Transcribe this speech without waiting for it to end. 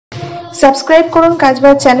Subscribe করুন কাজ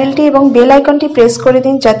বাজ চ্যানেলটি এবং বেল আইকনটি প্রেস করে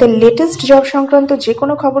দিন যাতে লেটেস্ট জব সংক্রান্ত যে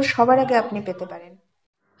কোনো খবর সবার আগে আপনি পেতে পারেন।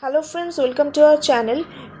 Hello friends, welcome to our channel.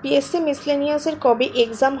 PSC মিসলেনিয়াসের কবে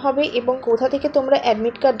এক্সাম হবে এবং কোথা থেকে তোমরা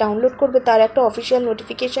অ্যাডমিট কার্ড ডাউনলোড করবে তার একটা অফিসিয়াল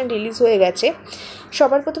নোটিফিকেশান রিলিজ হয়ে গেছে।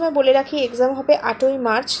 সবার প্রথমে বলে রাখি, এক্সাম হবে 8ই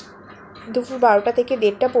মার্চ দুপুর 12টা থেকে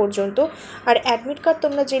 1:30টা পর্যন্ত। আর অ্যাডমিট কার্ড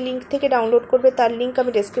তোমরা যে লিঙ্ক থেকে ডাউনলোড করবে তার লিঙ্ক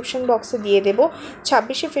আমি ডেসক্রিপশন বক্সে দিয়ে দেবো।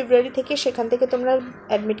 26শে ফেব্রুয়ারি থেকে সেখান থেকে তোমরা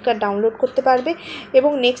অ্যাডমিট কার্ড ডাউনলোড করতে পারবে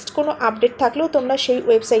এবং নেক্সট কোনো আপডেট থাকলেও তোমরা সেই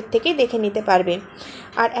ওয়েবসাইট থেকেই দেখে নিতে পারবে।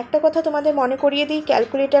 আর একটা কথা তোমাদের মনে করিয়ে দিই,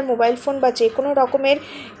 ক্যালকুলেটর, মোবাইল ফোন বা যে কোনো রকমের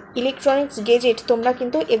ইলেকট্রনিক্স গেজেট তোমরা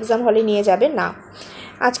কিন্তু এক্সাম হলে নিয়ে যাবে না।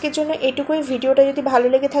 আজকের জন্য এটুকুই। ভিডিওটা যদি ভালো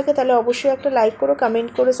লেগে থাকে তাহলে অবশ্যই একটা লাইক করো, কমেন্ট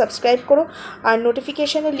করো, সাবস্ক্রাইব করো। আর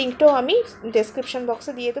নোটিফিকেশানের লিঙ্কটাও আমি ডেসক্রিপশন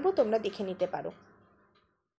বক্সে দিয়ে দেবো, তোমরা দেখে নিতে পারো।